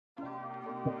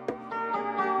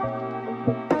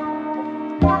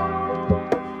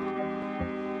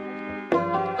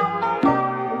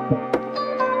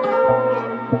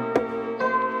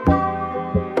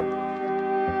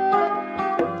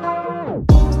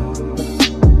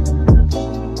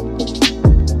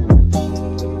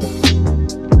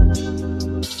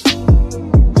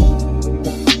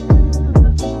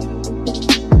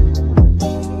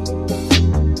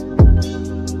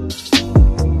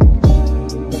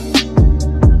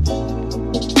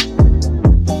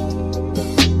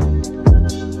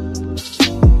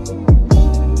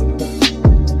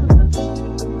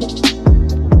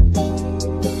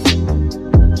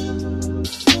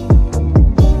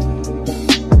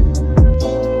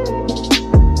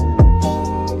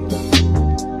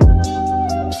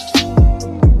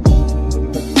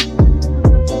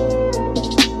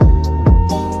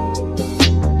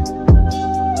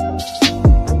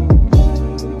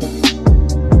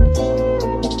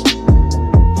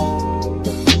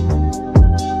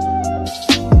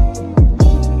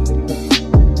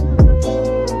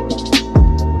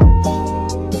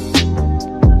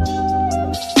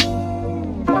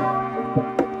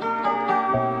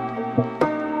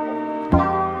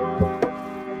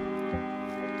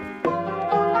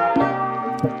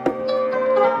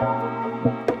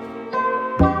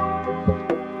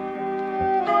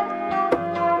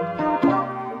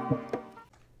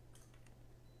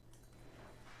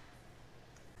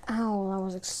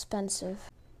Expensive.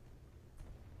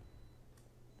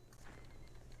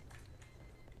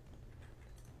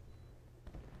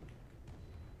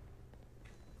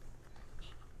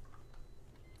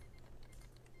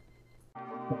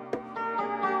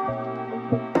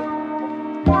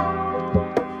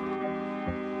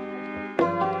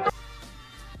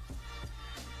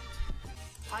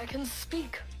 I can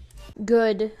speak.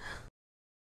 Good.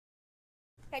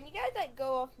 Can you guys like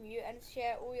go off mute and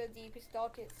share all your deepest,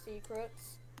 darkest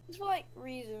secrets? Just for like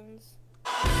reasons.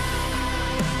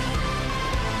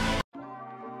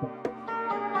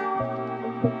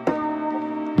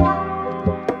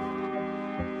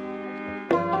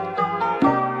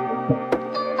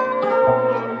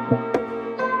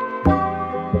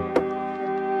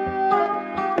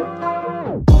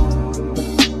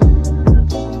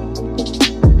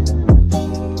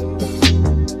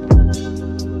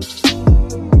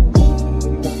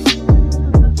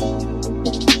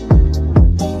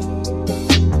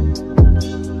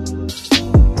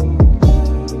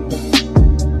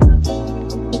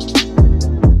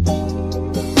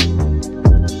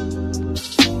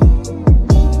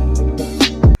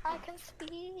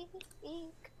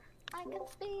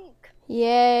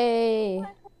 Yay!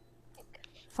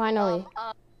 Finally.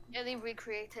 Nearly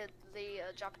recreated the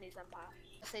Japanese Empire.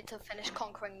 Just need to finish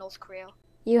conquering North Korea.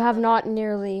 You have not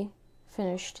nearly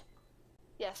finished.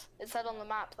 Yes, it said on the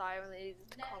map that I only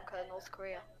needed to conquer North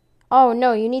Korea. Oh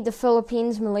no, you need the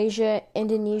Philippines, Malaysia,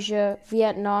 Indonesia,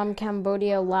 Vietnam,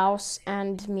 Cambodia, Laos,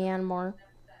 and Myanmar.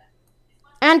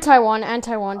 And Taiwan,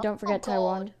 don't forget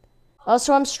Taiwan.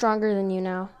 Also, I'm stronger than you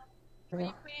now. Are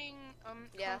you playing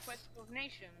Yes. Conquest of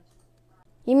Nations?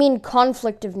 You mean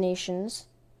Conflict of Nations?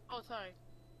 Oh, sorry.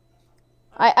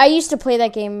 I used to play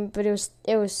that game, but it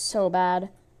was so bad.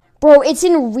 Bro, it's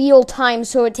in real time,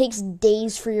 so it takes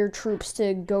days for your troops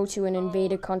to go to and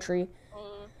invade a country.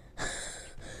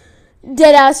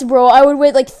 Deadass, bro. I would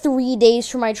wait like 3 days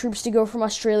for my troops to go from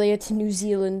Australia to New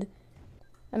Zealand.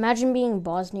 Imagine being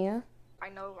Bosnia. I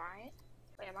know, right?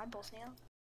 Wait, am I Bosnia?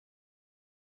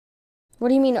 What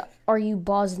do you mean, are you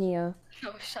Bosnia?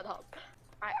 No, shut up.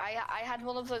 I had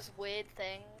one of those weird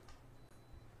things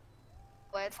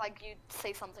where it's like you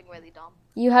say something really dumb.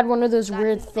 You had one of those That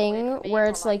weird is annoying thing for me where to,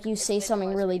 it's like you like, say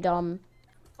something really dumb.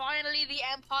 Finally, the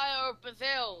Empire of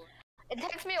Brazil. It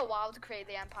takes me a while to create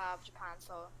the Empire of Japan,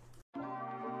 so...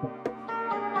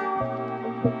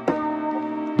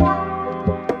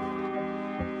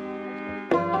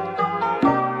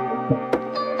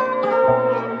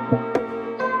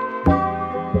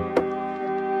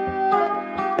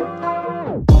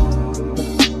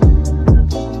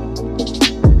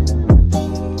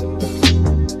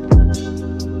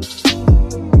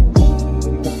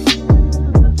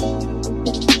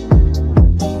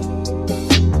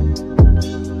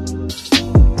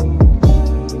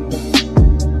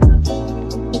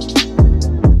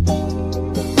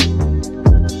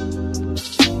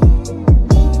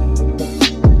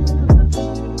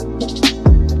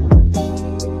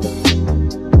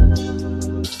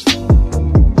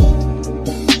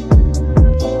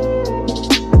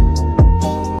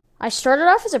 I started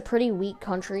off as a pretty weak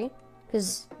country,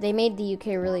 because they made the UK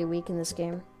really weak in this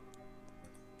game.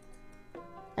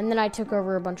 And then I took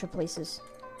over a bunch of places.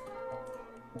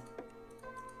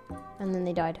 And then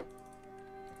they died.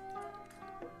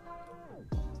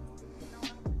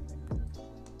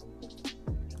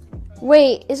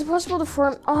 Wait, is it possible to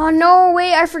form? Oh no,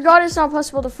 wait, I forgot it's not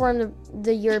possible to form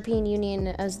the European Union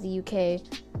as the UK.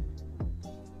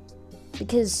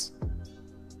 Because,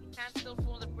 You can still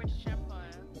form the British Empire.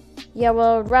 yeah,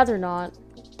 well, I'd rather not.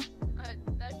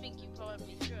 I think you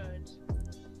probably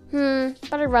should.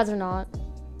 But I'd rather not.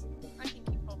 I think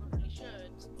you probably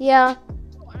should. Yeah,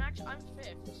 Oh, I'm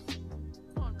 5th.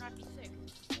 Oh, I'm happy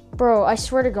 6th. bro, I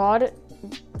swear to God,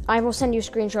 I will send you a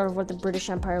screenshot of what the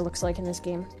British Empire looks like in this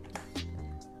game.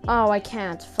 Oh, I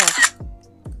can't. Fuck.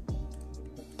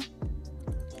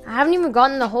 I haven't even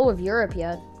gotten the whole of Europe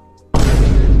yet.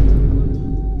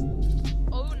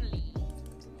 Only.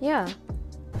 Yeah.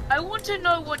 I want to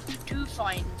know what you do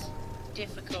find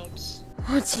difficult.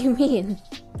 What do you mean?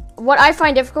 What I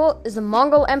find difficult is the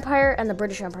Mongol Empire and the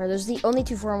British Empire. Those are the only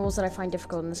two formables that I find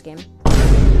difficult in this game.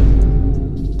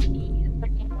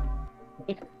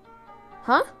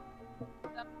 Huh?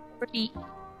 Pretty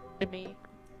to me.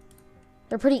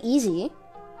 They're pretty easy.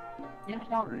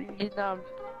 Yeah,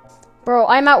 Bro,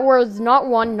 I'm at war with not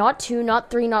 1, not 2, not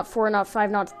 3, not 4, not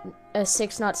 5, not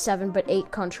 6, not 7, but 8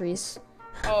 countries.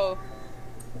 Oh.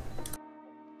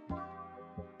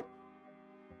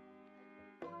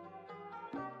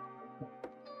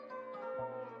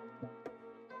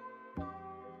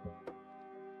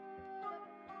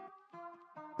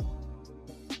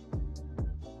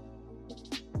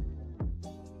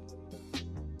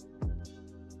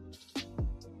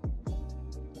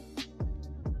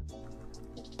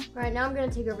 Alright, now I'm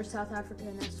gonna take over South Africa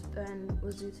and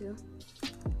Lesotho.